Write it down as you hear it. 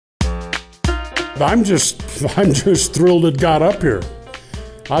I'm just thrilled it got up here.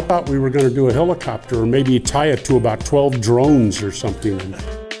 I thought we were going to do a helicopter or maybe tie it to about 12 drones or something.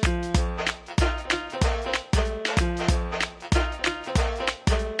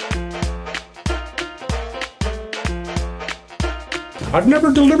 I've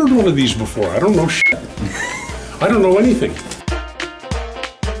never delivered one of these before. I don't know shit. I don't know anything.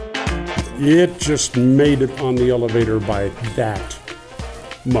 It just made it on the elevator by that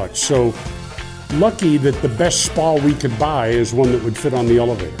much. So lucky that the best spa we could buy is one that would fit on the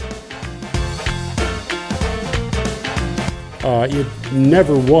elevator. It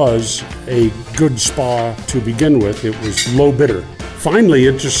never was a good spa to begin with. It was low bidder. Finally,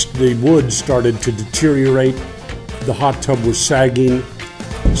 the wood started to deteriorate. The hot tub was sagging,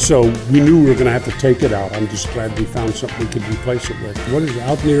 so we knew we were going to have to take it out. I'm just glad we found something we could replace it with. What is it?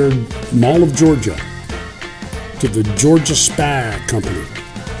 Out near Mall of Georgia, to the Georgia Spa Company.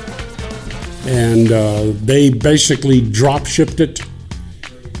 And they basically drop shipped it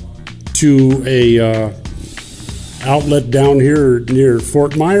to a outlet down here near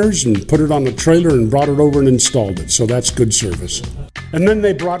Fort Myers and put it on a trailer and brought it over and installed it. So that's good service. And then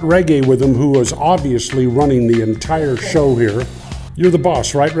they brought Reggae with them, who was obviously running the entire show here. You're the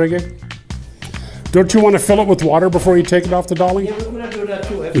boss, right, Reggae? Don't you want to fill it with water before you take it off the dolly? Yeah, we're going to do that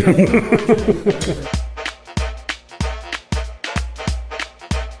too.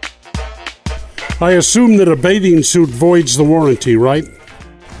 I assume that a bathing suit voids the warranty, right?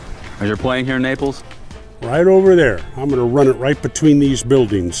 Is your plane here in Naples? Right over there. I'm going to run it right between these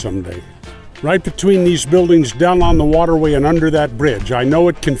buildings someday. Right between these buildings, down on the waterway and under that bridge. I know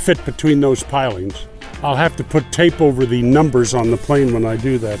it can fit between those pilings. I'll have to put tape over the numbers on the plane when I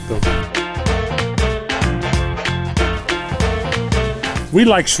do that, though. We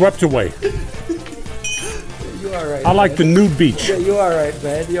like swept away. You all right, I like the nude beach. Yeah, you all right,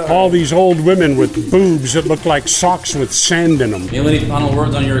 man. You all right. These old women with boobs that look like socks with sand in them. Neal, any final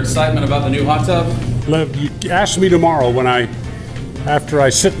words on your excitement about the new hot tub? You ask me tomorrow after I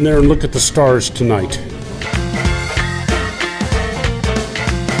sit in there and look at the stars tonight.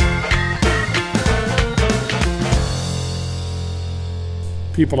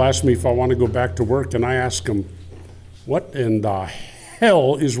 People ask me if I want to go back to work, and I ask them, what in the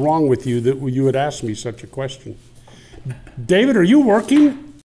hell is wrong with you that you would ask me such a question? David, are you working?